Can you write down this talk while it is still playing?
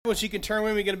Bibles, you can turn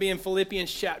with me. We're going to be in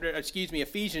Ephesians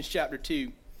chapter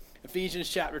 2. Ephesians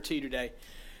chapter 2 today.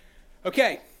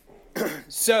 Okay,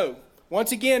 so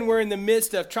once again, we're in the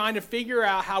midst of trying to figure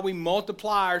out how we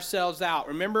multiply ourselves out.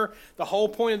 Remember, the whole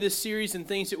point of this series and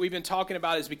things that we've been talking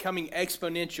about is becoming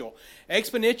exponential.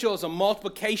 Exponential is a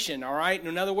multiplication, all right?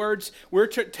 In other words, we're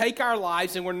to take our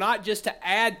lives and we're not just to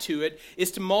add to it,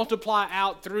 it's to multiply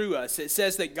out through us. It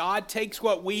says that God takes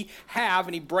what we have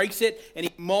and he breaks it and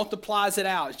he multiplies it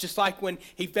out. It's just like when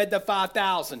he fed the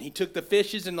 5,000. He took the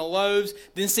fishes and the loaves.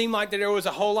 Didn't seem like that there was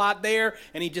a whole lot there,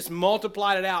 and he just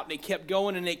multiplied it out, and it kept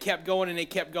going and it kept going and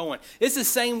it kept going. It's the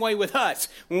same way with us.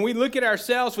 When we look at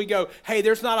ourselves, we go, hey,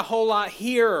 there's not a whole lot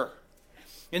here.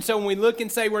 And so when we look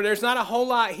and say, well, there's not a whole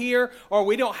lot here, or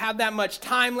we don't have that much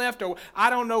time left, or I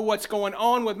don't know what's going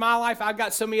on with my life, I've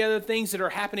got so many other things that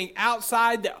are happening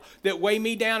outside that weigh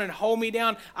me down and hold me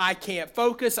down, I can't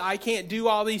focus, I can't do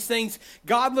all these things.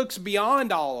 God looks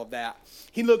beyond all of that.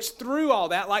 He looks through all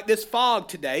that, like this fog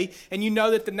today, and you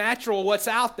know that the natural, what's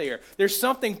out there. There's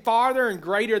something farther and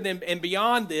greater than and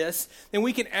beyond this than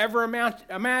we can ever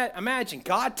imagine.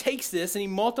 God takes this and he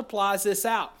multiplies this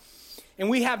out. And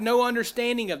we have no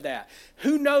understanding of that.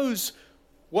 Who knows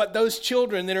what those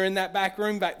children that are in that back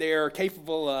room back there are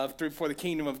capable of for the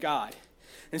kingdom of God?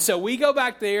 And so we go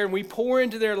back there and we pour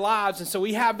into their lives. And so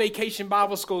we have Vacation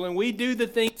Bible School and we do the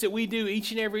things that we do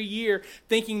each and every year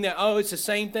thinking that, oh, it's the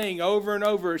same thing over and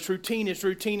over. It's routine, it's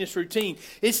routine, it's routine.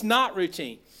 It's not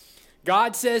routine.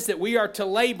 God says that we are to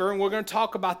labor, and we're going to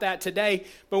talk about that today.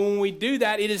 But when we do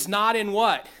that, it is not in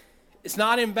what? It's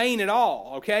not in vain at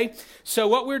all, okay? So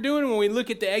what we're doing when we look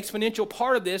at the exponential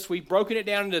part of this, we've broken it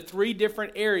down into 3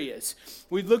 different areas.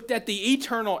 We've looked at the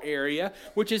eternal area,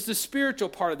 which is the spiritual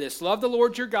part of this. Love the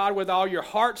Lord your God with all your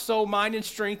heart, soul, mind, and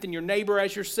strength, and your neighbor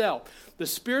as yourself. The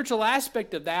spiritual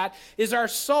aspect of that is our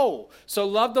soul. So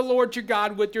love the Lord your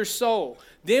God with your soul.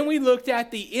 Then we looked at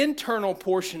the internal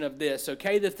portion of this,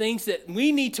 okay? The things that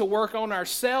we need to work on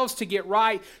ourselves to get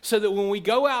right so that when we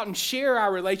go out and share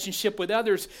our relationship with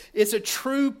others, it's a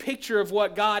true picture of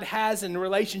what God has in the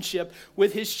relationship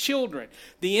with his children.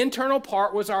 The internal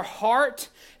part was our heart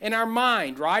and our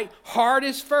mind, right? Heart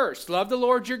is first. Love the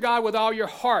Lord your God with all your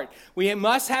heart. We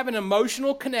must have an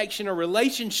emotional connection, a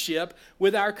relationship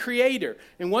with our Creator.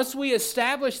 And once we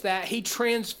establish that, he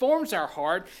transforms our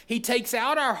heart. He takes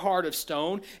out our heart of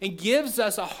stone and gives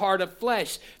us a heart of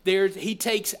flesh. He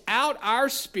takes out our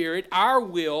spirit, our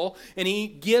will, and he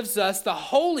gives us the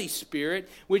Holy Spirit,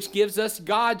 which gives us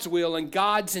God's will and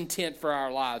God's intent for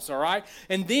our lives, all right?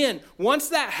 And then, once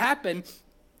that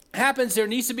happens, there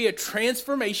needs to be a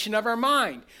transformation of our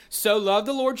mind. So love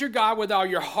the Lord your God with all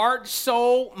your heart,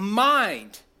 soul,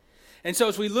 mind. And so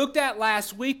as we looked at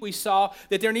last week, we saw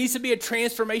that there needs to be a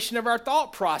transformation of our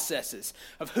thought processes,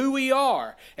 of who we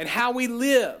are and how we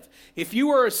live. If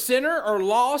you are a sinner or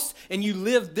lost and you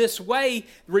live this way,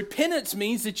 repentance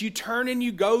means that you turn and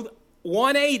you go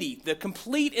 180, the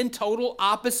complete and total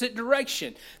opposite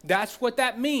direction. That's what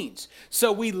that means.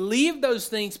 So we leave those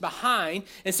things behind,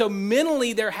 and so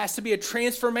mentally there has to be a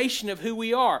transformation of who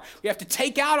we are. We have to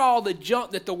take out all the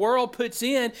junk that the world puts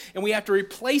in, and we have to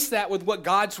replace that with what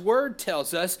God's Word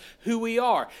tells us who we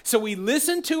are. So we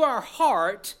listen to our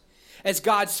heart as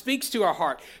God speaks to our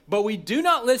heart, but we do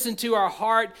not listen to our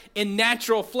heart in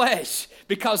natural flesh,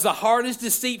 because the heart is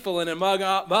deceitful, and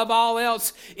above all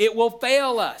else, it will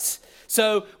fail us.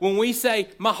 So when we say,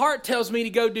 my heart tells me to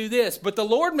go do this, but the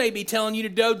Lord may be telling you to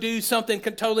go do something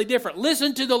totally different.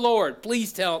 Listen to the Lord.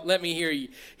 Please let me hear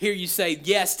you say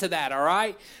yes to that, all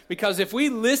right? Because if we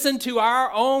listen to our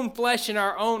own flesh and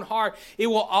our own heart, it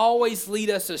will always lead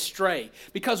us astray.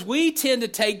 Because we tend to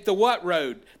take the what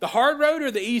road? The hard road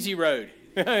or the easy road?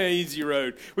 Easy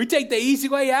road. We take the easy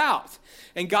way out.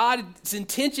 And God's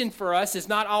intention for us is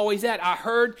not always that. I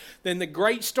heard then the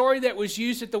great story that was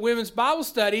used at the women's Bible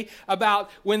study about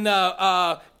when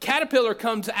the caterpillar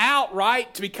comes out,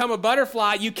 right, to become a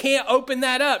butterfly, you can't open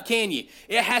that up, can you?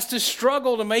 It has to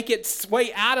struggle to make its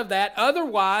way out of that.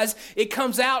 Otherwise, it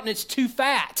comes out and it's too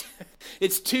fat.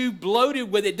 It's too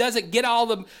bloated with it. Doesn't get all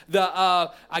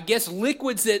the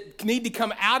liquids that need to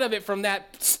come out of it from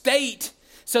that state,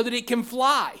 so that it can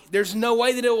fly. There's no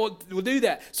way that it will do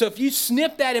that. So if you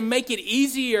snip that and make it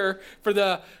easier for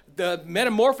the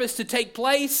metamorphosis to take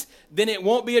place, then it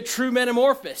won't be a true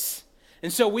metamorphosis.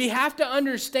 And so we have to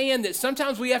understand that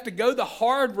sometimes we have to go the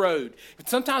hard road.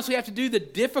 Sometimes we have to do the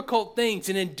difficult things.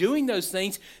 And in doing those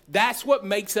things, that's what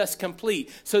makes us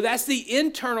complete. So that's the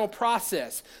internal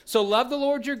process. So love the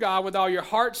Lord your God with all your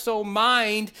heart, soul,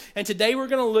 mind. And today we're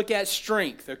going to look at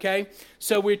strength, okay?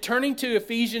 So we're turning to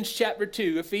Ephesians chapter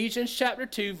 2. Ephesians chapter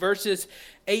 2, verses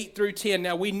 8 through 10.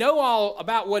 Now, we know all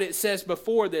about what it says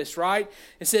before this, right?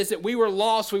 It says that we were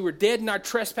lost, we were dead in our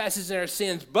trespasses and our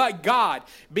sins, but God,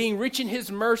 being rich in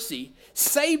his mercy,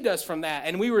 saved us from that.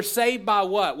 And we were saved by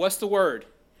what? What's the word?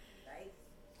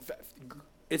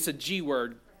 It's a G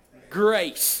word.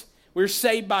 Grace. We're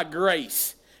saved by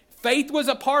grace. Faith was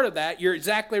a part of that. You're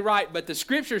exactly right. But the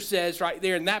scripture says right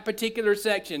there in that particular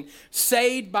section,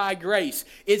 saved by grace.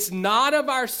 It's not of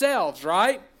ourselves,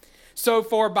 right? So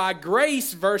for by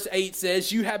grace, verse 8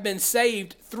 says, you have been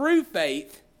saved through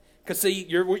faith. Because see,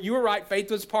 you were right,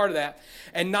 faith was part of that.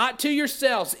 And not to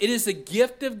yourselves. It is the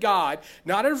gift of God,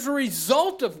 not as a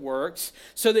result of works,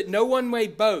 so that no one may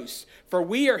boast. For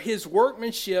we are his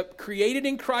workmanship, created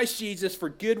in Christ Jesus for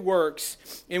good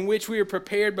works, in which we are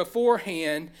prepared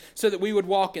beforehand so that we would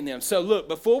walk in them. So look,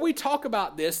 before we talk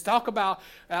about this, talk about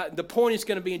the point is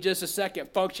going to be in just a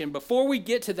second, function. Before we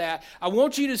get to that, I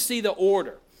want you to see the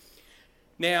order.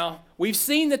 Now, we've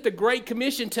seen that the Great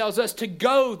Commission tells us to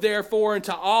go, therefore,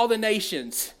 into all the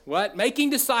nations. What?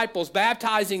 Making disciples,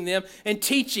 baptizing them, and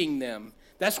teaching them.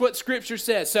 That's what Scripture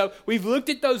says. So we've looked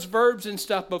at those verbs and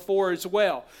stuff before as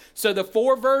well. So the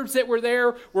 4 verbs that were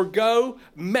there were go,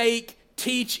 make,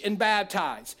 teach, and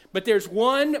baptize. But there's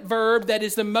one verb that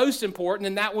is the most important,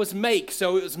 and that was make.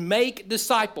 So it was make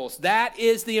disciples. That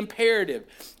is the imperative.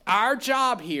 Our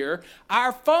job here,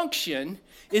 our function,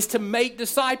 is to make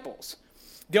disciples.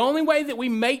 The only way that we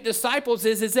make disciples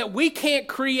is that we can't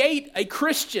create a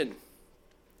Christian.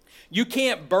 You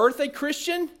can't birth a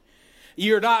Christian.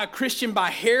 You're not a Christian by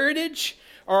heritage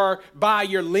or by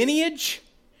your lineage.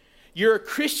 You're a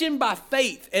Christian by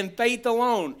faith and faith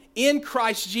alone in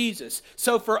Christ Jesus.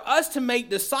 So for us to make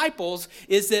disciples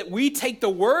is that we take the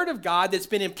word of God that's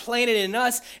been implanted in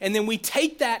us, and then we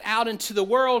take that out into the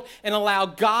world and allow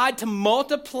God to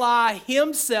multiply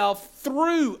himself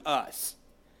through us.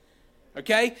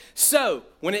 Okay, so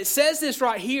when it says this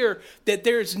right here, that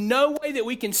there's no way that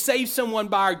we can save someone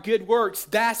by our good works,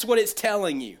 that's what it's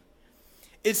telling you.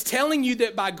 It's telling you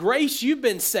that by grace you've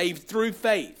been saved through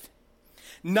faith.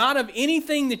 Not of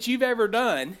anything that you've ever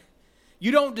done.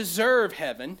 You don't deserve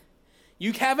heaven.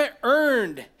 You haven't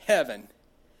earned heaven.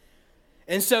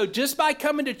 And so just by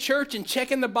coming to church and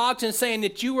checking the box and saying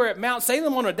that you were at Mount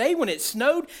Salem on a day when it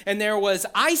snowed and there was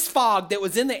ice fog that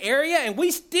was in the area, and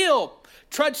we still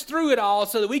trudged through it all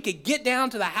so that we could get down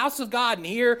to the house of God and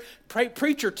hear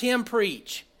Preacher Tim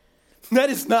preach. That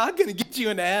is not going to get you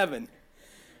into heaven.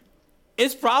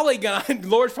 It's probably going to, the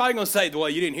Lord's probably going to say, well,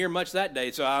 you didn't hear much that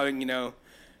day, so how are you going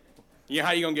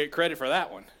to get credit for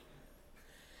that one?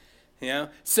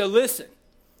 So listen,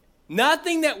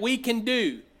 nothing that we can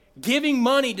do, giving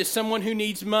money to someone who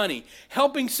needs money,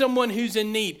 helping someone who's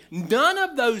in need, none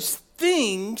of those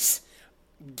things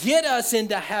get us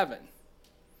into heaven.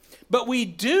 But we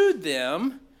do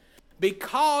them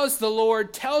because the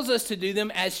Lord tells us to do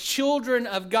them as children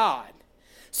of God.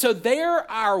 So they're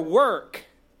our work.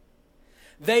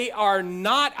 They are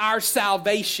not our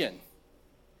salvation.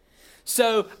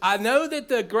 So I know that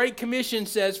the Great Commission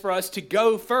says for us to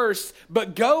go first,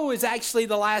 but go is actually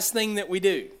the last thing that we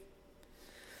do.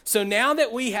 So now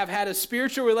that we have had a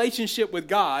spiritual relationship with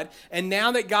God, and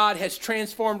now that God has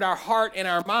transformed our heart and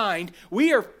our mind,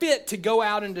 we are fit to go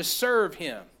out and to serve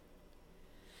him.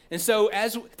 And so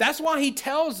that's why he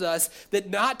tells us that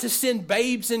not to send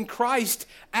babes in Christ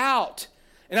out.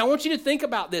 And I want you to think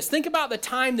about this. Think about the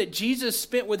time that Jesus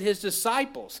spent with his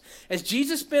disciples. As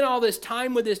Jesus spent all this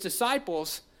time with his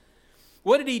disciples,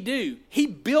 what did he do? He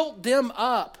built them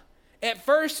up. At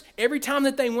first, every time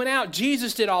that they went out,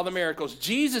 Jesus did all the miracles.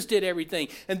 Jesus did everything.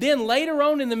 And then later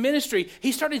on in the ministry,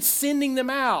 he started sending them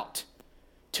out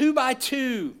 2 by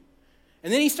 2.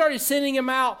 And then he started sending them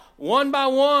out 1 by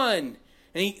 1.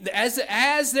 And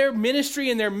as their ministry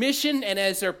and their mission and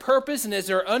as their purpose and as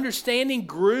their understanding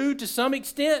grew to some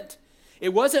extent,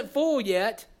 it wasn't full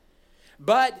yet,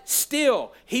 but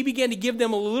still, he began to give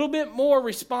them a little bit more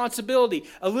responsibility,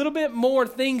 a little bit more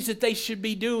things that they should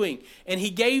be doing. And he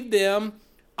gave them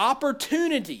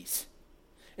opportunities.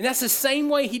 And that's the same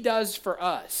way he does for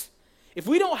us. If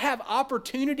we don't have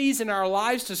opportunities in our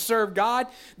lives to serve God,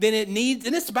 then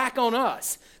it's back on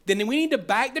us. Then we need to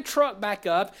back the truck back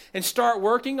up and start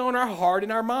working on our heart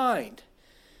and our mind.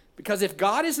 Because if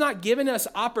God is not giving us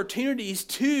opportunities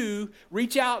to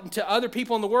reach out to other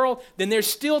people in the world, then there's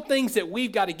still things that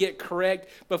we've got to get correct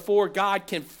before God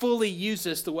can fully use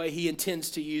us the way he intends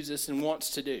to use us and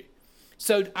wants to do.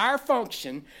 So our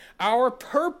function, our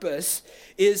purpose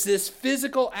is this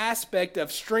physical aspect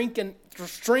of strength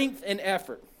and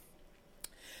effort.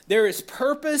 There is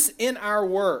purpose in our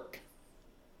work.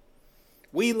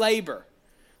 We labor.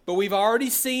 But we've already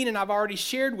seen, and I've already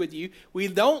shared with you, we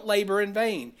don't labor in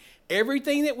vain.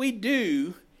 Everything that we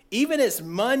do, even as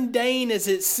mundane as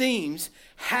it seems,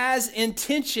 has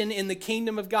intention in the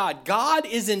kingdom of God. God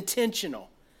is intentional.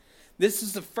 This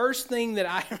is the first thing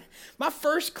that my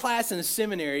first class in the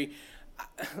seminary,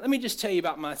 let me just tell you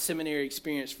about my seminary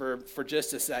experience for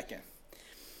just a second.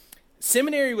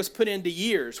 Seminary was put into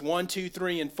years, 1, 2,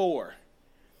 3, and 4.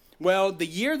 Well, the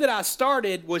year that I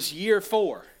started was year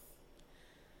 4.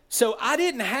 So I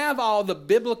didn't have all the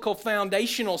biblical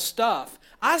foundational stuff.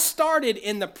 I started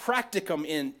in the practicum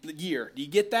in the year. Do you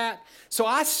get that? So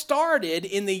I started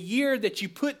in the year that you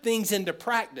put things into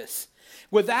practice.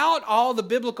 Without all the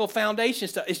biblical foundation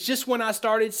stuff. It's just when I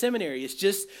started seminary. It's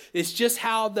just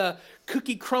how the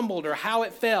cookie crumbled or how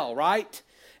it fell, right?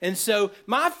 And so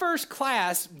my first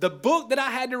class, the book that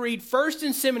I had to read first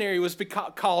in seminary was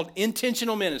called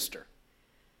Intentional Minister.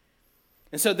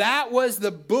 And so that was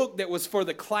the book that was for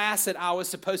the class that I was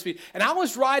supposed to be. And I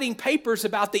was writing papers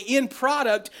about the end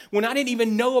product when I didn't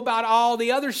even know about all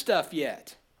the other stuff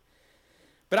yet.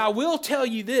 But I will tell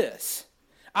you this.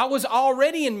 I was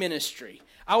already in ministry.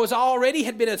 I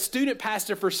had been a student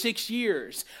pastor for 6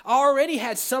 years. I already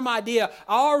had some idea.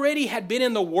 I already had been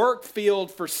in the work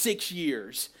field for 6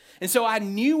 years. And so I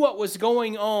knew what was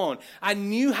going on. I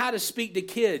knew how to speak to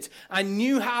kids. I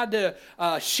knew how to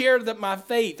share my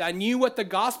faith. I knew what the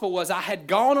gospel was. I had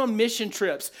gone on mission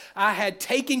trips. I had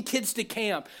taken kids to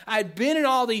camp. I had been in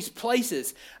all these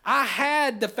places. I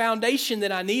had the foundation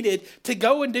that I needed to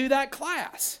go and do that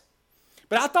class.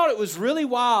 But I thought it was really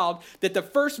wild that the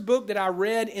first book that I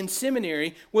read in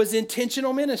seminary was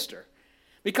Intentional Minister.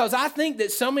 Because I think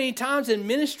that so many times in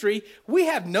ministry, we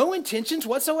have no intentions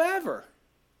whatsoever.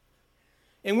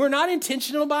 And we're not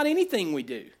intentional about anything we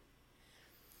do.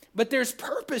 But there's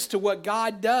purpose to what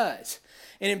God does.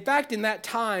 And in fact, in that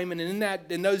time and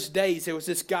in those days, there was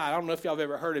this guy. I don't know if y'all have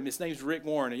ever heard of him. His name's Rick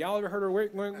Warren. Have y'all ever heard of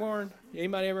Rick Warren?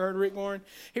 Anybody ever heard of Rick Warren?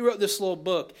 He wrote this little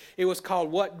book. It was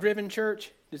called What Driven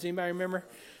Church? Does anybody remember?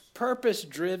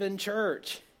 Purpose-driven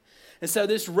church. And so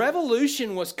this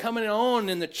revolution was coming on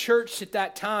in the church at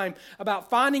that time about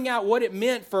finding out what it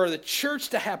meant for the church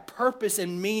to have purpose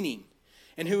and meaning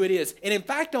and who it is. And in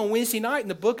fact, on Wednesday night in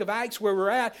the book of Acts where we're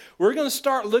at, we're going to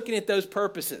start looking at those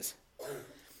purposes.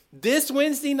 This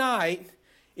Wednesday night,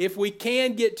 if we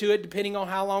can get to it, depending on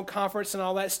how long conference and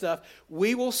all that stuff,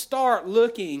 we will start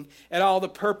looking at all the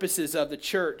purposes of the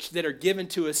church that are given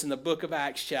to us in the book of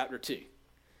Acts chapter 2.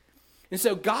 And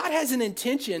so God has an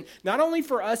intention, not only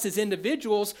for us as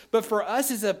individuals, but for us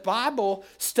as a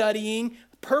Bible-studying,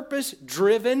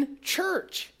 purpose-driven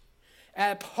church.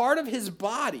 As part of his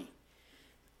body.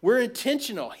 We're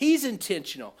intentional. He's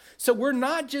intentional. So we're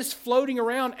not just floating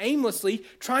around aimlessly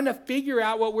trying to figure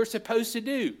out what we're supposed to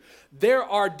do. There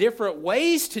are different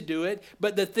ways to do it,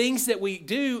 but the things that we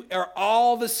do are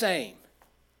all the same.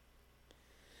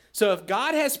 So if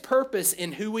God has purpose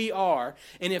in who we are,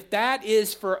 and if that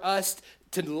is for us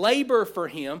to labor for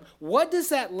him, what does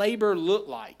that labor look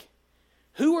like?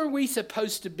 Who are we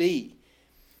supposed to be?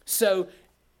 So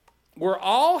we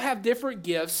all have different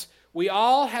gifts. We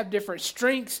all have different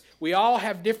strengths. We all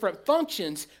have different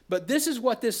functions. But this is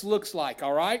what this looks like,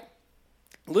 all right?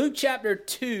 Luke chapter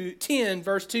 10,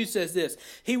 verse 2 says this.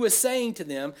 He was saying to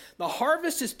them, the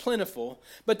harvest is plentiful,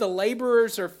 but the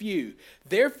laborers are few.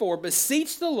 Therefore,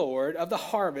 beseech the Lord of the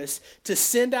harvest to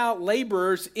send out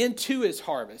laborers into his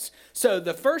harvest. So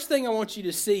the first thing I want you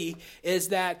to see is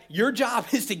that your job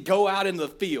is to go out in the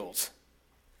fields.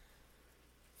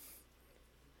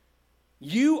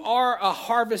 You are a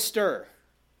harvester.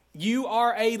 You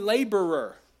are a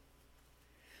laborer.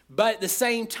 But at the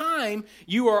same time,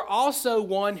 you are also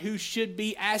one who should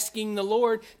be asking the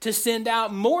Lord to send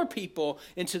out more people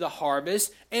into the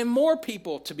harvest and more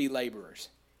people to be laborers.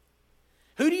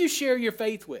 Who do you share your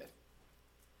faith with?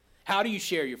 How do you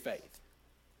share your faith?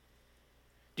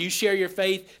 Do you share your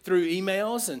faith through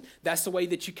emails and that's the way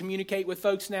that you communicate with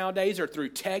folks nowadays, or through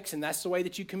text and that's the way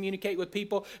that you communicate with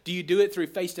people? Do you do it through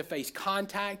face-to-face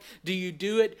contact? Do you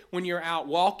do it when you're out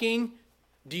walking?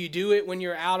 Do you do it when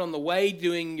you're out on the way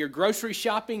doing your grocery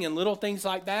shopping and little things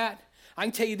like that? I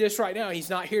can tell you this right now.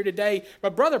 He's not here today.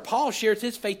 But Brother Paul shares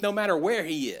his faith no matter where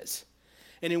he is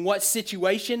and in what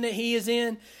situation that he is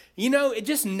in. You know, it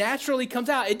just naturally comes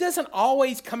out. It doesn't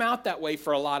always come out that way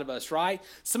for a lot of us, right?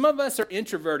 Some of us are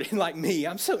introverted like me.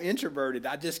 I'm so introverted.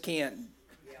 I just can't.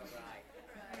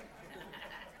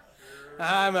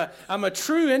 I'm a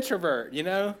true introvert, you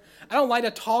know. I don't like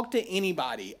to talk to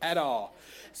anybody at all.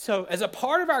 So as a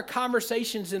part of our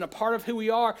conversations and a part of who we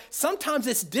are, sometimes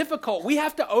it's difficult. We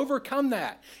have to overcome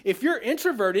that. If you're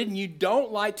introverted and you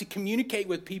don't like to communicate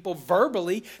with people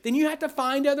verbally, then you have to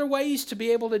find other ways to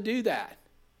be able to do that.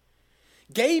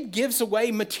 Gabe gives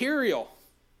away material.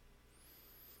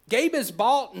 Gabe has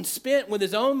bought and spent with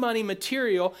his own money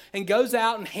material and goes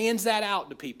out and hands that out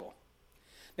to people.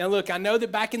 Now look, I know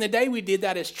that back in the day we did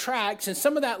that as tracts, and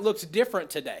some of that looks different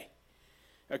today.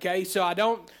 Okay, so I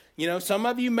don't, some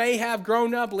of you may have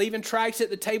grown up leaving tracts at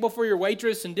the table for your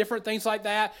waitress and different things like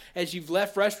that as you've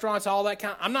left restaurants, all that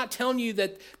kind. I'm not telling you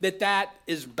that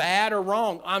is bad or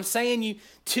wrong. I'm saying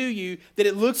to you that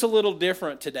it looks a little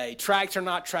different today. Tracts are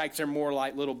not tracts. They're more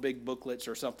like little big booklets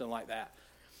or something like that.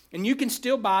 And you can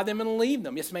still buy them and leave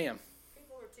them. Yes, ma'am.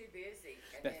 People are too busy,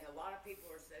 and then a lot of people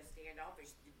are so standoffish.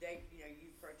 You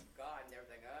approach God, and they're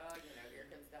thinking, here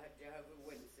comes the Jehovah's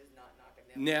Witnesses not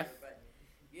knocking them over. But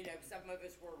some of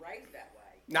us were raised that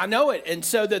way. I know it. And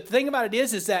so the thing about it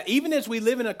is that even as we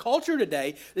live in a culture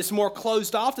today that's more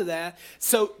closed off to that,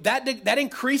 so that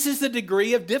increases the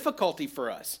degree of difficulty for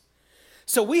us.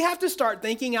 So we have to start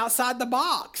thinking outside the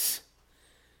box.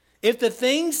 If the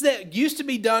things that used to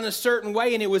be done a certain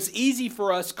way and it was easy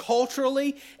for us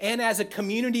culturally and as a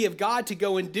community of God to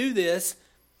go and do this,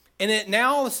 and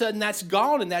now all of a sudden that's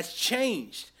gone and that's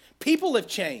changed. People have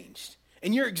changed.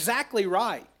 And you're exactly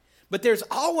right. But there's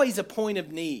always a point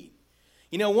of need.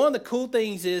 One of the cool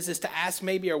things is to ask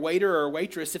maybe a waiter or a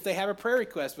waitress if they have a prayer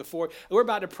request before. We're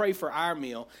about to pray for our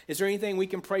meal. Is there anything we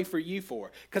can pray for you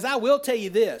for? Because I will tell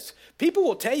you this. People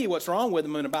will tell you what's wrong with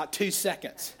them in about 2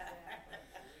 seconds.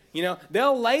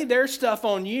 They'll lay their stuff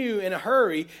on you in a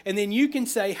hurry, and then you can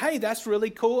say, hey, that's really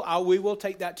cool. We will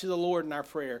take that to the Lord in our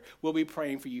prayer. We'll be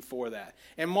praying for you for that.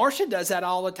 And Marcia does that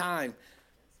all the time.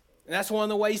 And that's one of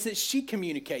the ways that she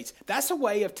communicates. That's a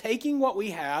way of taking what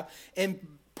we have and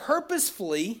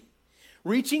purposefully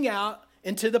reaching out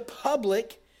into the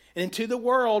public and into the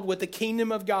world with the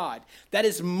kingdom of God. That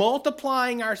is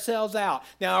multiplying ourselves out.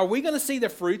 Now, are we going to see the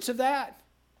fruits of that?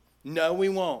 No, we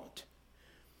won't.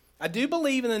 I do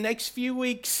believe in the next few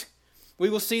weeks we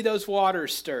will see those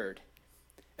waters stirred.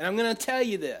 And I'm going to tell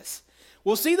you this.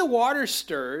 We'll see the waters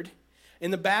stirred in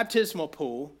the baptismal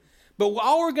pool, but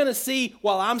all we're going to see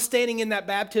while I'm standing in that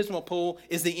baptismal pool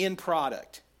is the end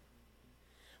product.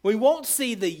 We won't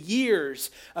see the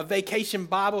years of Vacation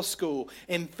Bible School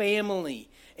and family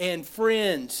and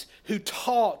friends who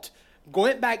taught,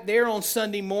 went back there on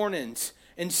Sunday mornings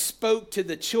and spoke to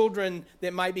the children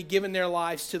that might be giving their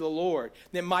lives to the Lord,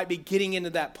 that might be getting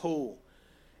into that pool.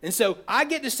 And so I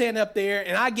get to stand up there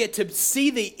and I get to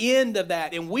see the end of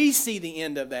that, and we see the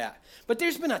end of that. But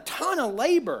there's been a ton of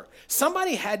labor.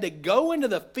 Somebody had to go into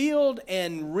the field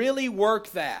and really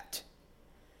work that.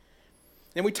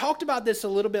 And we talked about this a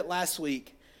little bit last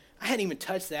week. I hadn't even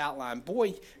touched the outline.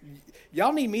 Boy,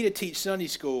 y'all need me to teach Sunday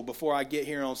school before I get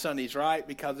here on Sundays, right?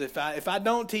 Because if I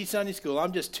don't teach Sunday school,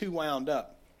 I'm just too wound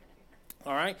up.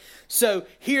 All right? So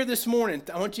here this morning,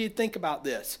 I want you to think about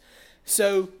this.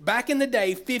 So back in the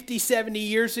day, 50, 70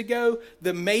 years ago,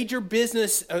 the major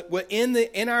business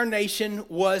in our nation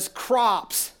was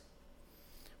crops.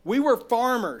 We were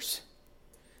farmers.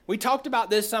 We talked about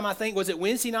this some, I think, was it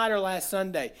Wednesday night or last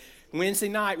Sunday? Wednesday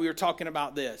night we were talking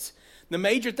about this. The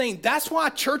major thing, that's why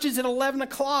church is at 11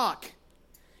 o'clock.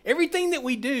 Everything that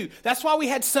we do, that's why we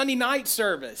had Sunday night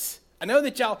service. I know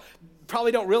that y'all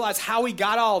probably don't realize how we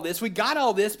got all this. We got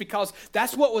all this because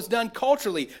that's what was done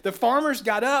culturally. The farmers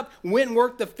got up, went and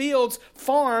worked the fields,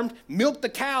 farmed, milked the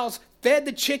cows, fed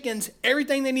the chickens,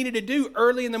 everything they needed to do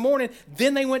early in the morning.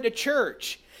 Then they went to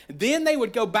church. Then they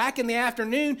would go back in the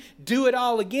afternoon, do it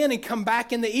all again, and come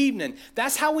back in the evening.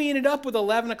 That's how we ended up with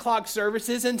 11 o'clock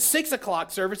services and 6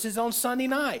 o'clock services on Sunday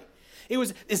night.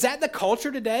 Is that the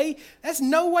culture today? That's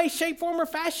no way, shape, form, or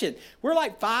fashion. We're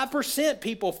like 5%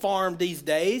 people farm these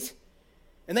days.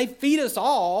 And they feed us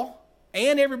all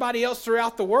and everybody else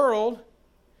throughout the world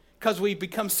because we've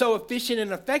become so efficient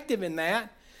and effective in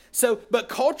that. But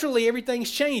culturally,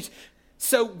 everything's changed.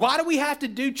 So why do we have to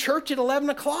do church at 11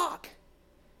 o'clock?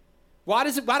 Why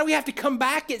do we have to come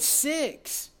back at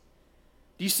 6?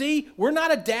 Do you see? We're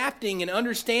not adapting and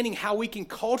understanding how we can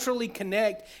culturally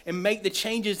connect and make the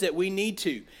changes that we need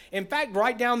to. In fact,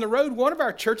 right down the road, one of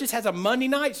our churches has a Monday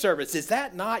night service. Is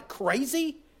that not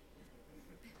crazy?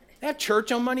 They have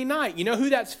church on Monday night. You know who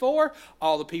that's for?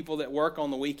 All the people that work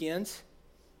on the weekends.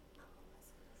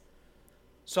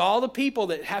 So all the people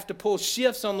that have to pull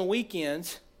shifts on the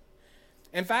weekends,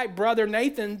 In fact, Brother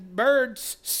Nathan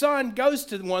Bird's son goes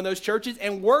to one of those churches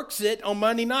and works it on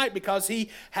Monday night because he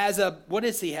has what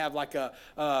does he have, like a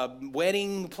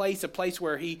wedding place, a place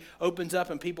where he opens up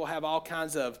and people have all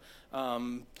kinds of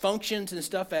functions and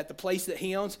stuff at the place that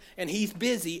he owns, and he's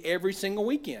busy every single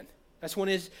weekend. That's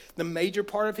when the major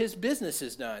part of his business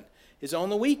is done, is on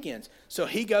the weekends. So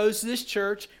he goes to this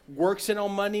church, works it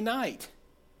on Monday night.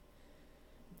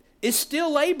 It's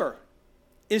still labor.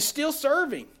 It's still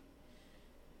serving.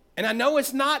 And I know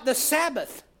it's not the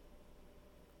Sabbath,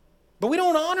 but we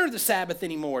don't honor the Sabbath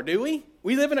anymore, do we?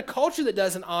 We live in a culture that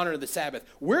doesn't honor the Sabbath.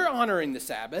 We're honoring the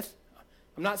Sabbath.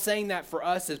 I'm not saying that for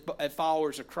us as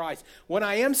followers of Christ. What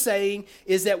I am saying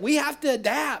is that we have to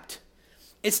adapt.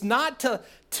 It's not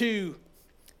to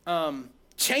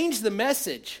change the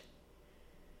message.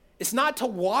 It's not to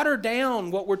water down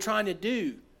what we're trying to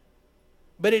do.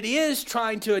 But it is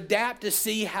trying to adapt to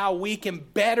see how we can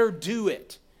better do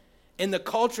it in the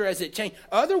culture as it changes.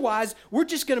 Otherwise, we're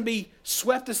just going to be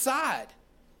swept aside.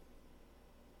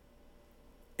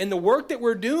 And the work that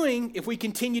we're doing, if we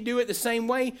continue to do it the same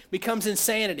way, becomes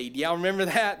insanity. Do y'all remember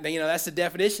that? That's the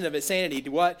definition of insanity.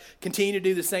 What? Continue to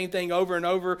do the same thing over and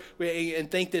over and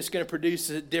think that's going to produce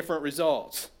different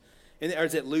results. Or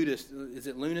is it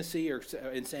lunacy or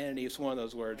insanity? It's one of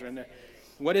those words right there.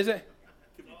 What is it?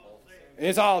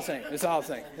 It's all the same. It's all the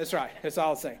same. That's right. It's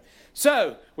all the same.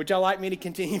 So, would y'all like me to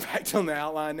continue back on the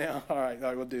outline now? All right,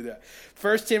 we'll do that.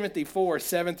 1 Timothy 4,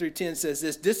 7 through 10 says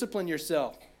this: discipline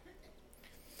yourself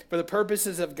for the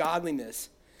purposes of godliness.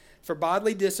 For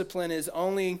bodily discipline is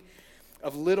only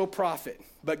of little profit,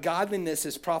 but godliness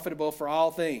is profitable for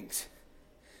all things,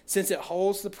 since it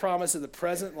holds the promise of the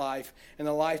present life and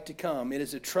the life to come. It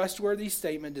is a trustworthy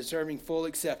statement deserving full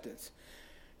acceptance.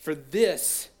 For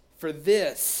this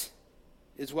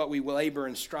is what we labor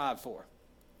and strive for.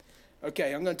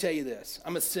 Okay, I'm going to tell you this.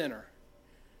 I'm a sinner.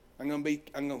 I'm going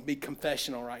to be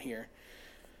confessional right here.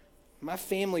 My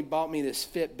family bought me this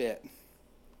Fitbit,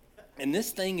 and this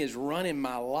thing is running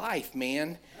my life,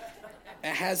 man.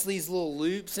 It has these little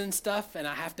loops and stuff, and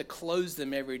I have to close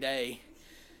them every day.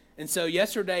 And so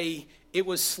yesterday, it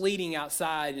was sleeting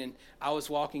outside, and I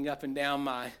was walking up and down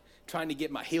trying to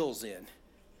get my heels in.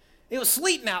 It was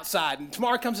sleeting outside, and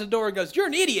Tamara comes to the door and goes, "You're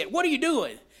an idiot. What are you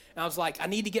doing?" And I was like, "I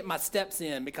need to get my steps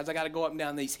in because I got to go up and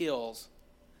down these hills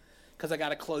because I got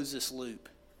to close this loop."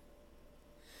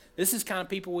 This is kind of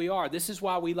people we are. This is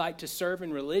why we like to serve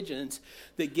in religions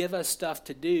that give us stuff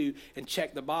to do and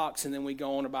check the box, and then we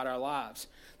go on about our lives.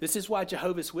 This is why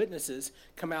Jehovah's Witnesses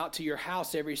come out to your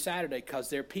house every Saturday, because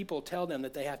their people tell them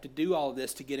that they have to do all of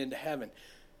this to get into heaven.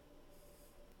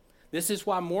 This is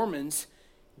why Mormons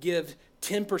give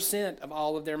 10% of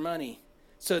all of their money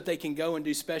so that they can go and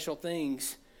do special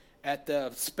things at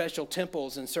the special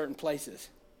temples in certain places.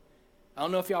 I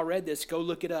don't know if y'all read this. Go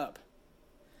look it up.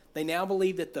 They now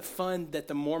believe that the fund that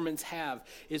the Mormons have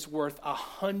is worth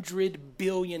 $100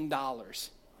 billion.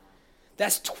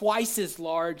 That's twice as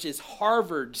large as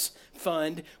Harvard's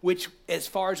fund, which, as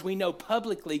far as we know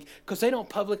publicly, because they don't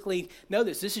publicly know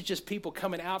this. This is just people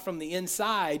coming out from the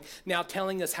inside now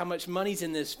telling us how much money's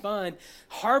in this fund.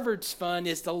 Harvard's fund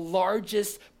is the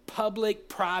largest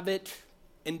public-private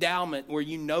endowment, where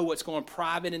you know what's going,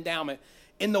 private endowment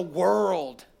in the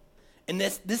world. And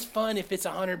this fund, if it's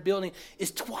 $100 billion,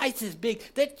 is twice as big.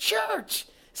 The church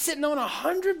sitting on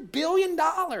 $100 billion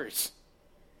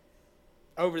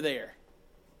over there.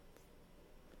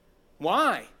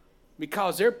 Why?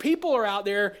 Because their people are out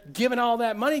there giving all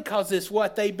that money because it's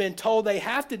what they've been told they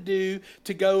have to do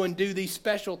to go and do these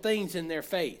special things in their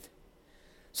faith.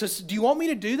 So do you want me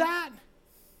to do that?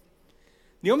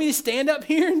 Do you want me to stand up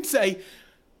here and say,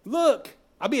 "Look,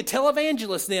 I'll be a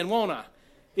televangelist then, won't I?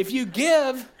 If you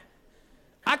give,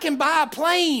 I can buy a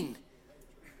plane.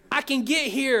 I can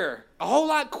get here a whole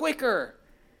lot quicker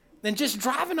than just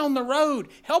driving on the road.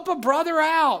 Help a brother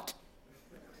out."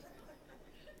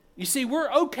 You see,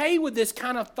 we're okay with this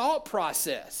kind of thought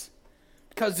process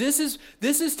because this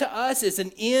is to us as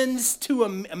an ends to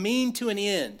a mean to an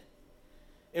end.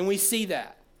 And we see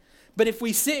that. But if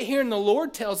we sit here and the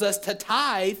Lord tells us to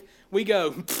tithe, we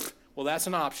go, "Well, that's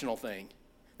an optional thing.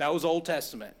 That was Old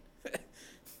Testament."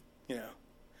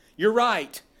 You're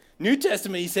right. New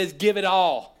Testament, he says, give it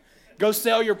all. Go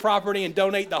sell your property and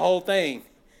donate the whole thing.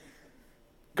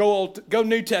 Go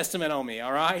New Testament on me,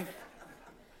 all right?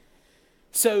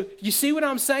 So you see what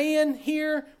I'm saying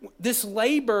here? This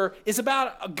labor is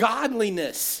about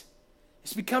godliness.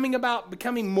 It's about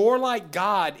becoming more like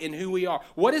God in who we are.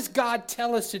 What does God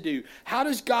tell us to do? How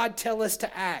does God tell us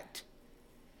to act?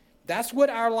 That's what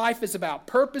our life is about.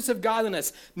 Purpose of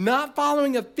godliness. Not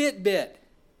following a Fitbit.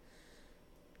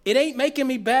 It ain't making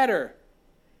me better.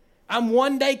 I'm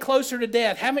one day closer to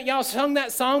death. Haven't y'all sung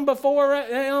that song before? Right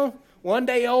now? One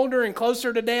day older and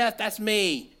closer to death. That's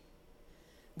me.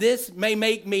 This may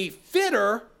make me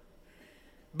fitter,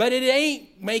 but it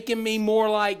ain't making me more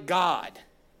like God.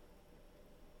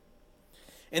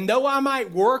 And though I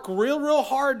might work real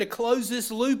hard to close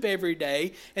this loop every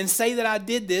day and say that I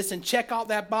did this and check off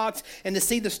that box and to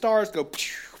see the stars go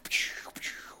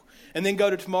and then go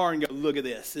to tomorrow and go, look at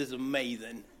this. This is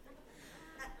amazing.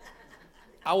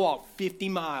 I walked 50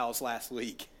 miles last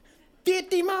week.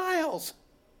 50 miles.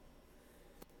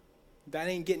 That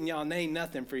ain't getting y'all, ain't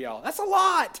nothing for y'all. That's a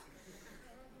lot.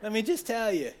 Let me just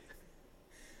tell you.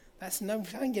 I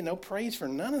ain't get no praise for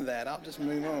none of that. I'll just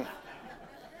move on.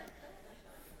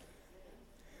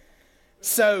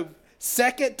 So,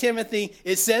 2 Timothy,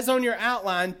 it says on your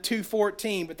outline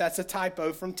 2:14, but that's a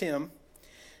typo from Tim.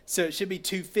 So it should be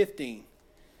 2:15.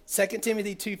 2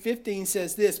 Timothy 2:15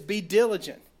 says this, be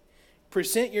diligent.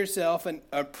 Present yourself and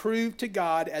approved to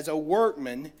God as a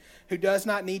workman who does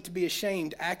not need to be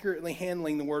ashamed, accurately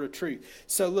handling the word of truth.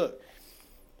 So look,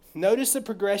 notice the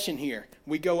progression here.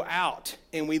 We go out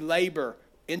and we labor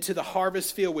into the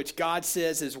harvest field, which God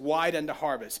says is wide unto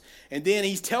harvest. And then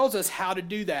he tells us how to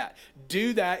do that.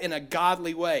 Do that in a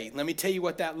godly way. Let me tell you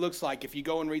what that looks like. If you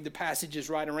go and read the passages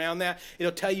right around that,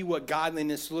 it'll tell you what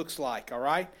godliness looks like, all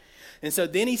right? And so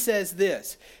then he says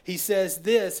this. He says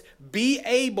this, be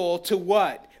able to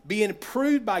what? Being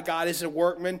approved by God as a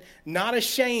workman, not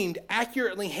ashamed,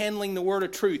 accurately handling the word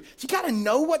of truth. So you got to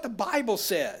know what the Bible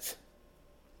says.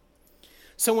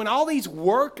 So when all these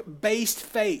work-based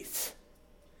faiths,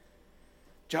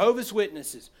 Jehovah's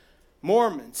Witnesses,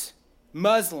 Mormons,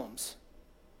 Muslims,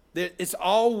 it's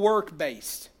all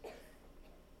work-based.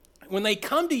 When they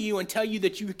come to you and tell you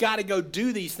that you've got to go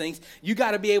do these things, you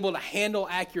got to be able to handle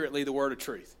accurately the word of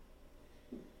truth.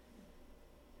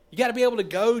 You got to be able to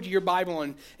go to your Bible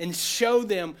and show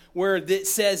them where it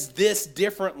says this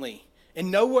differently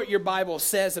and know what your Bible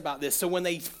says about this. So when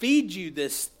they feed you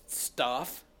this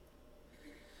stuff,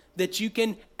 that you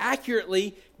can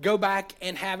accurately go back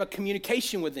and have a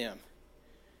communication with them.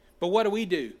 But what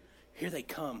do? Here they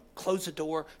come. Close the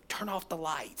door. Turn off the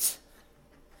lights.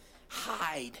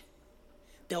 Hide.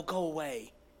 They'll go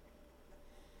away.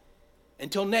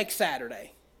 Until next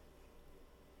Saturday.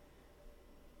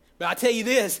 But I tell you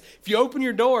this, if you open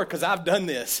your door, because I've done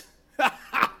this.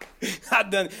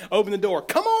 Open the door.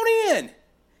 Come on in.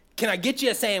 Can I get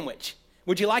you a sandwich?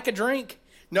 Would you like a drink?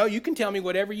 No, you can tell me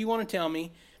whatever you want to tell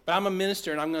me, but I'm a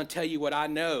minister and I'm going to tell you what I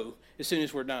know as soon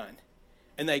as we're done.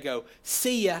 And they go,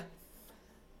 see ya.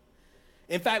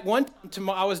 In fact, one time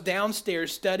I was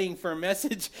downstairs studying for a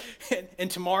message,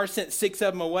 and Tamar sent 6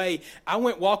 of them away. I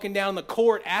went walking down the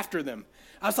court after them.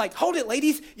 I was like, hold it,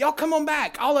 ladies. Y'all come on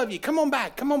back. All of you, come on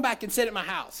back. Come on back and sit at my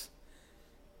house.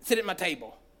 Sit at my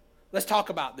table. Let's talk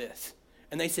about this.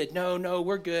 And they said, no,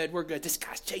 we're good. This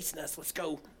guy's chasing us. Let's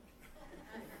go.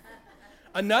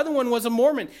 Another one was a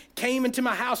Mormon. Came into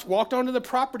my house, walked onto the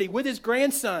property with his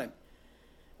grandson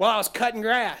while I was cutting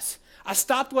grass. I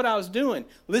stopped what I was doing,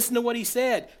 listened to what he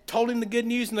said, told him the good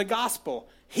news and the gospel.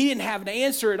 He didn't have an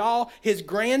answer at all. His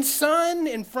grandson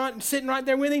in front, sitting right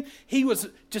there with him, he was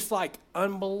just like,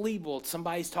 unbelievable.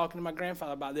 Somebody's talking to my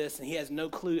grandfather about this, and he has no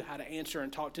clue how to answer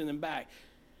and talk to them back.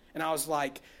 And I was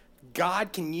like,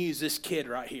 God can use this kid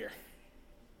right here.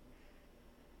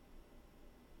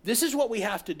 This is what we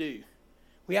have to do.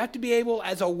 We have to be able,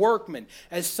 as a workman,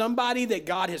 as somebody that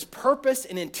God has purposed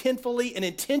and intentfully, an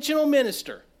intentional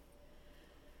minister,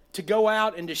 to go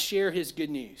out and to share his good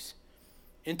news.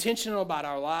 Intentional about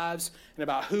our lives and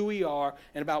about who we are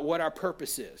and about what our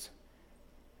purpose is.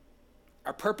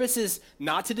 Our purpose is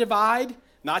not to divide,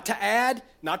 not to add,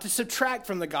 not to subtract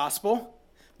from the gospel,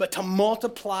 but to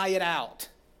multiply it out.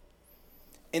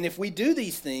 And if we do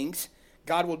these things,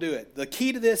 God will do it. The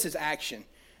key to this is action.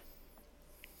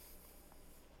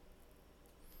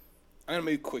 I'm going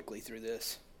to move quickly through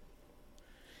this.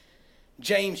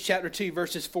 James chapter 2,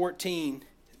 verses 14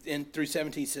 and through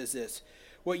 17 says this.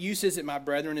 What use is it, my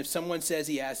brethren, if someone says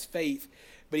he has faith,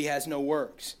 but he has no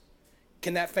works?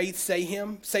 Can that faith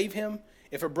save him?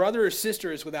 If a brother or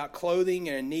sister is without clothing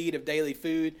and in need of daily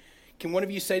food, can one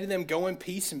of you say to them, go in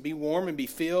peace and be warm and be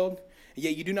filled? And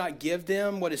yet you do not give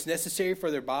them what is necessary for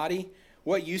their body?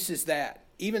 What use is that?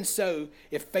 Even so,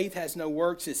 if faith has no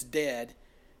works, it's dead,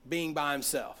 being by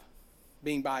itself.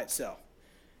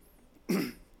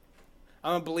 I'm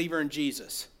a believer in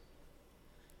Jesus.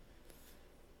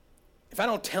 If I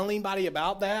don't tell anybody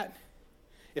about that,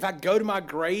 if I go to my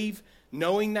grave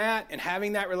knowing that and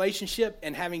having that relationship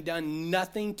and having done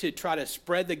nothing to try to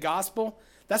spread the gospel,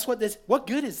 what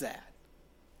good is that?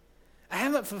 I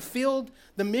haven't fulfilled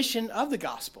the mission of the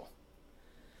gospel.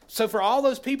 So for all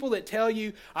those people that tell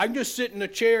you, I can just sit in a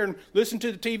chair and listen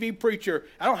to the TV preacher.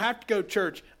 I don't have to go to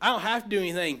church. I don't have to do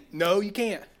anything. No, you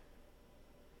can't.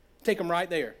 Take them right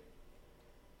there.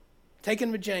 Take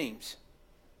them to James.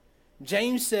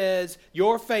 James says,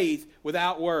 your faith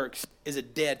without works is a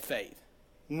dead faith.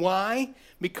 Why?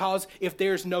 Because if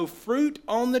there's no fruit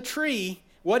on the tree,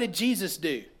 what did Jesus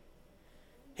do?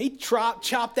 He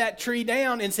chopped that tree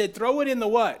down and said, throw it in the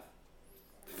what?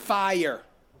 Fire.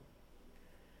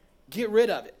 Get rid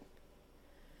of it.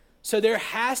 So there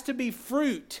has to be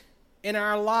fruit in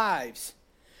our lives.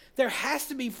 There has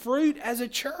to be fruit as a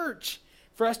church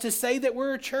for us to say that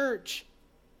we're a church.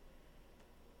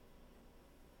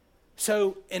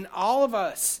 So in all of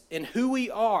us, in who we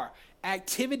are,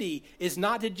 activity is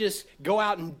not to just go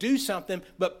out and do something,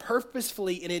 but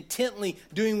purposefully and intently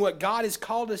doing what God has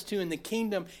called us to in the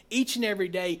kingdom each and every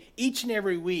day, each and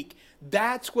every week.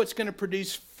 That's what's going to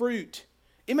produce fruit.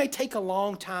 It may take a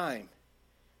long time.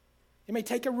 It may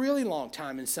take a really long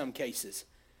time in some cases.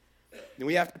 Then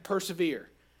we have to persevere.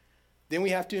 Then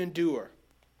we have to endure.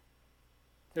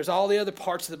 There's all the other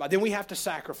parts of the Bible. Then we have to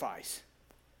sacrifice.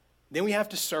 Then we have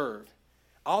to serve.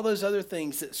 All those other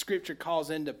things that Scripture calls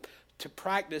into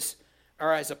practice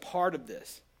are as a part of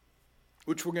this,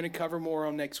 which we're going to cover more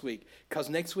on next week. Because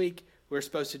next week we're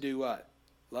supposed to do what?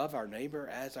 Love our neighbor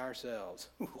as ourselves.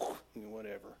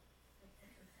 Whatever.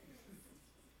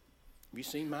 Have you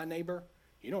seen my neighbor?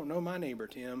 You don't know my neighbor,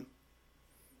 Tim.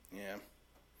 Yeah.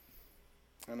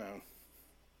 I know.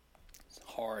 It's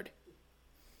hard.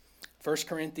 1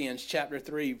 Corinthians chapter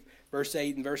 3, verse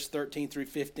 8 and verse 13 through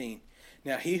 15.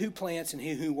 Now he who plants and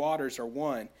he who waters are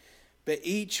one, but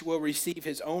each will receive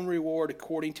his own reward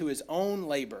according to his own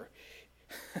labor.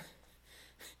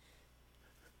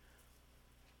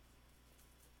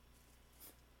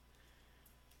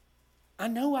 I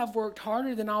know I've worked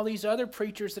harder than all these other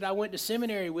preachers that I went to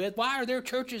seminary with. Why are their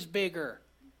churches bigger?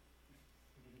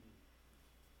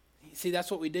 See, that's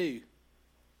what we do.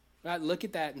 Right? Look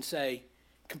at that and say,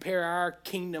 compare our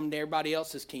kingdom to everybody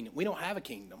else's kingdom. We don't have a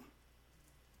kingdom.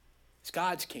 It's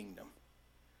God's kingdom.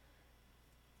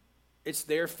 It's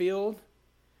their field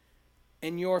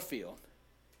and your field.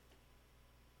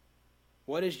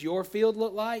 What does your field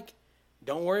look like?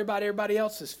 Don't worry about everybody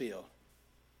else's field.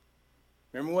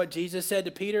 Remember what Jesus said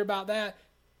to Peter about that?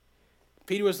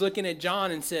 Peter was looking at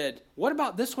John and said, what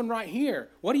about this one right here?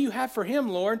 What do you have for him,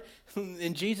 Lord?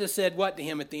 And Jesus said what to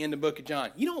him at the end of the book of John?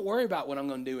 You don't worry about what I'm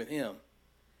going to do with him.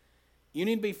 You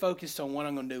need to be focused on what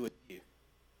I'm going to do with you.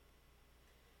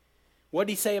 What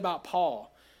did he say about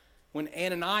Paul? When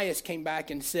Ananias came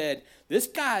back and said, this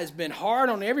guy has been hard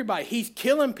on everybody. He's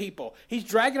killing people. He's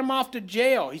dragging them off to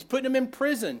jail. He's putting them in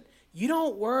prison. You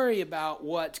don't worry about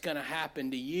what's going to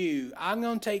happen to you. I'm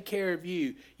going to take care of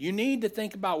you. You need to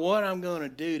think about what I'm going to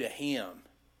do to him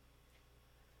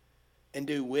and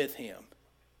do with him.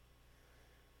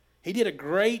 He did a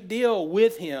great deal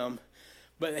with him,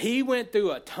 but he went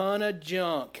through a ton of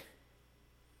junk.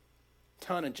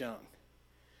 Ton of junk.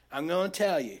 I'm going to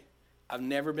tell you, I've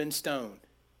never been stoned.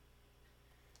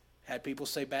 Had people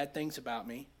say bad things about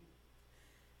me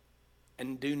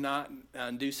and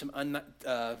do some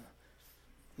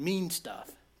mean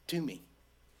stuff to me.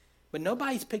 But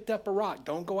nobody's picked up a rock.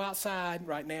 Don't go outside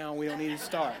right now. We don't need to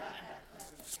start.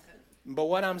 But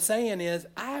what I'm saying is,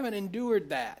 I haven't endured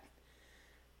that.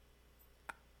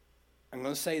 I'm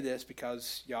going to say this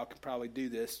because y'all can probably do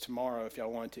this tomorrow if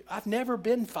y'all want to. I've never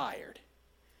been fired.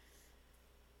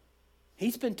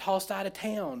 He's been tossed out of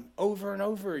town over and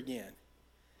over again.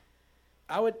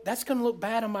 That's going to look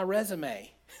bad on my resume.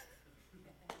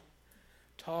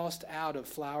 Tossed out of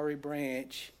Flowery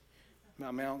Branch, my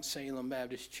Mount Salem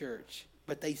Baptist Church.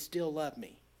 But they still love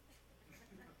me.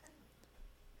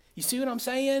 You see what I'm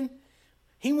saying?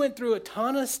 He went through a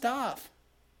ton of stuff.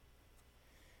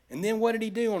 And then what did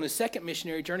he do on his second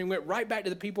missionary journey? He went right back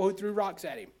to the people who threw rocks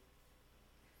at him.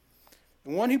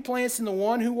 The one who plants and the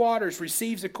one who waters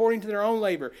receives according to their own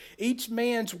labor. Each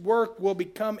man's work will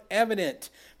become evident,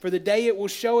 for the day it will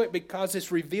show it because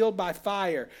it's revealed by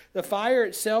fire. The fire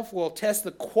itself will test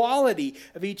the quality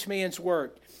of each man's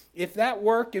work. If that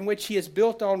work in which he is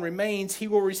built on remains, he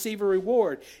will receive a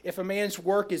reward. If a man's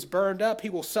work is burned up, he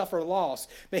will suffer loss.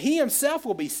 But he himself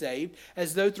will be saved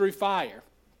as though through fire.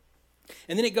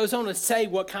 And then it goes on to say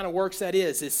what kind of works that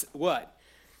is. It's what?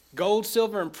 Gold,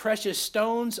 silver, and precious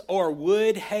stones, or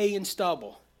wood, hay, and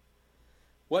stubble.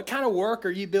 What kind of work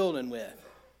are you building with?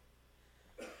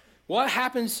 What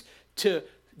happens to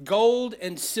gold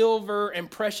and silver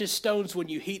and precious stones when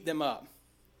you heat them up?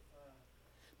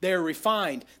 They're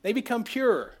refined. They become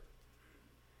pure.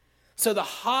 So the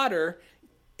hotter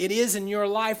it is in your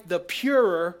life, the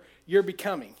purer you're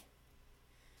becoming.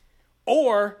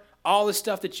 or all the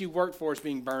stuff that you worked for is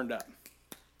being burned up.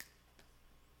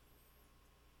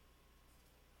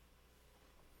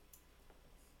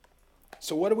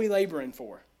 So what are we laboring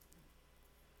for?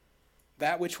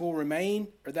 That which will remain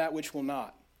or that which will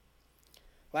not?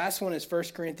 Last one is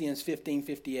 1 Corinthians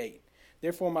 15:58.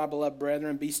 Therefore, my beloved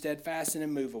brethren, be steadfast and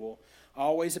immovable,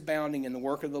 always abounding in the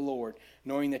work of the Lord,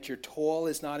 knowing that your toil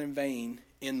is not in vain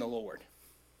in the Lord.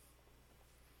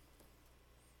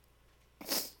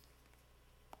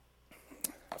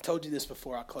 I've told you this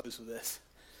before. I'll close with this.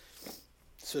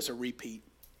 So it's a repeat.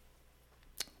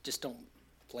 Just don't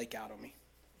flake out on me.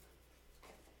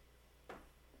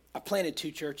 I planted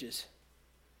 2 churches.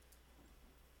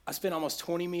 I spent almost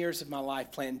 20 years of my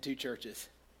life planting 2 churches.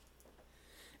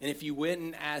 And if you went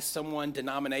and asked someone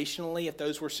denominationally if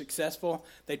those were successful,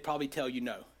 they'd probably tell you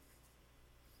no.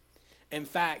 In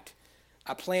fact,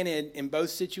 I planted in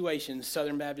both situations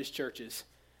Southern Baptist churches,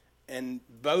 and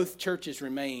both churches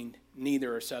remained,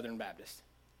 neither are Southern Baptist.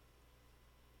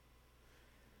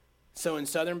 So in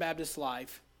Southern Baptist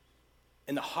life,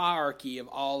 in the hierarchy of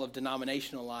all of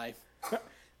denominational life,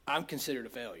 I'm considered a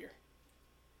failure.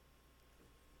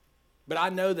 But I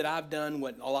know that I've done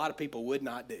what a lot of people would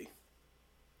not do.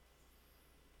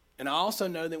 And I also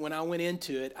know that when I went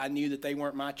into it, I knew that they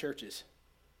weren't my churches.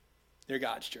 They're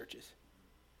God's churches.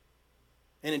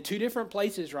 And in 2 different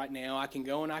places right now, I can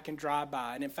go and I can drive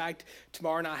by. And in fact,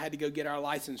 tomorrow night I had to go get our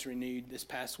license renewed this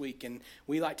past week. And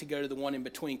we like to go to the one in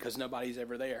between because nobody's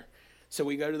ever there. So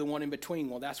we go to the one in between.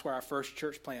 Well, that's where our first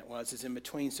church plant was, is in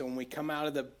between. So when we come out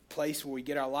of the place where we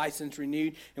get our license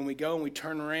renewed and we go and we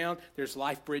turn around, there's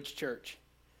Life Bridge Church.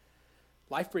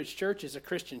 Life Bridge Church is a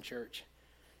Christian church.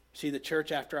 See, the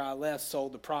church after I left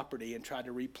sold the property and tried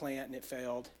to replant, and it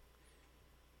failed.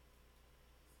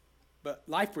 But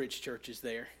Life Bridge Church is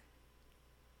there.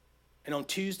 And on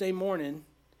Tuesday morning,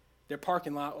 their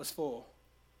parking lot was full.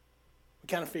 We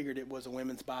kind of figured it was a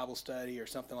women's Bible study or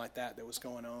something like that was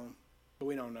going on. But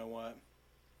we don't know what.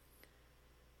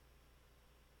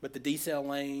 But the decel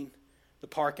lane, the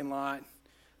parking lot,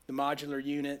 the modular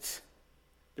units,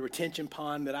 the retention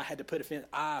pond that I had to put a fence,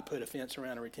 I put a fence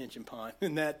around a retention pond,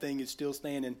 and that thing is still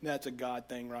standing. That's a God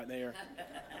thing right there.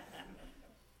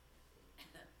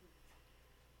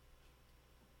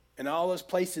 And all those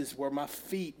places where my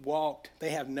feet walked, they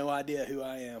have no idea who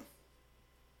I am.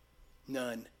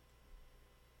 None.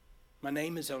 My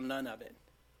name is on none of it.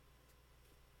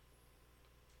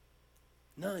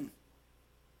 None.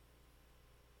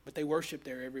 But they worship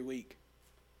there every week.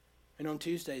 And on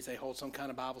Tuesdays, they hold some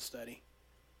kind of Bible study.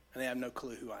 And they have no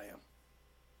clue who I am.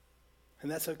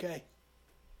 And that's okay.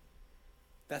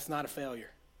 That's not a failure.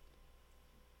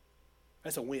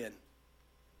 That's a win.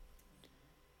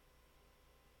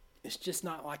 It's just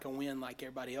not like a win like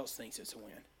everybody else thinks it's a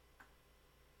win.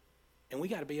 And we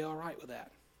got to be all right with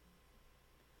that.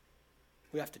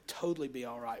 We have to totally be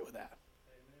all right with that.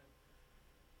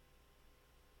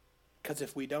 Because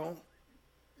if we don't,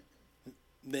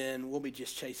 then we'll be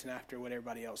just chasing after what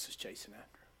everybody else is chasing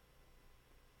after.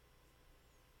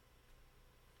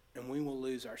 And we will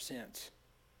lose our sense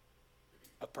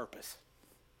of purpose.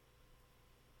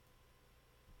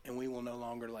 And we will no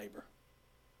longer labor.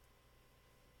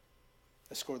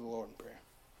 Let's go to the Lord in prayer.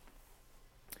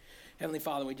 Heavenly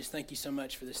Father, we just thank you so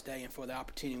much for this day and for the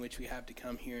opportunity in which we have to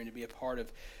come here and to be a part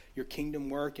of your kingdom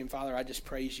work. And Father, I just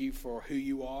praise you for who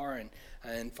you are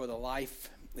and for the life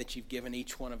that you've given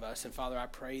each one of us. And Father, I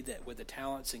pray that with the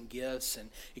talents and gifts and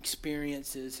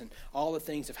experiences and all the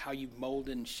things of how you've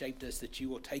molded and shaped us, that you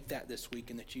will take that this week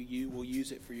and that you will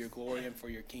use it for your glory and for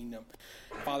your kingdom.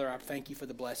 Father, I thank you for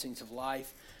the blessings of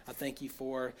life. I thank you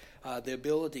for the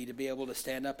ability to be able to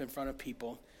stand up in front of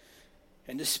people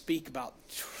and to speak about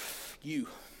you.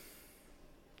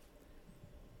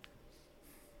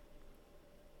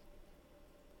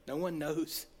 No one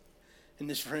knows in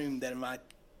this room that in my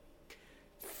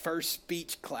first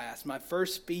speech class, my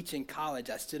first speech in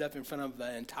college, I stood up in front of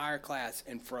the entire class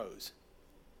and froze.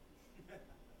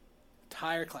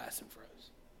 Entire class and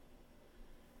froze.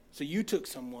 So you took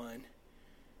someone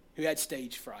who had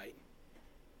stage fright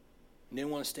and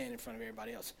didn't want to stand in front of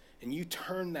everybody else, and you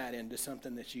turned that into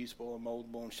something that's usable and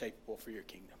moldable and shapeable for your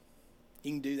kingdom.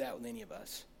 You can do that with any of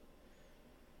us.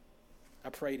 I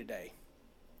pray today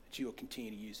that you will continue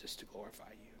to use this to glorify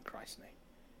you. In Christ's name,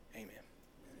 amen.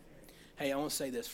 Hey, I want to say this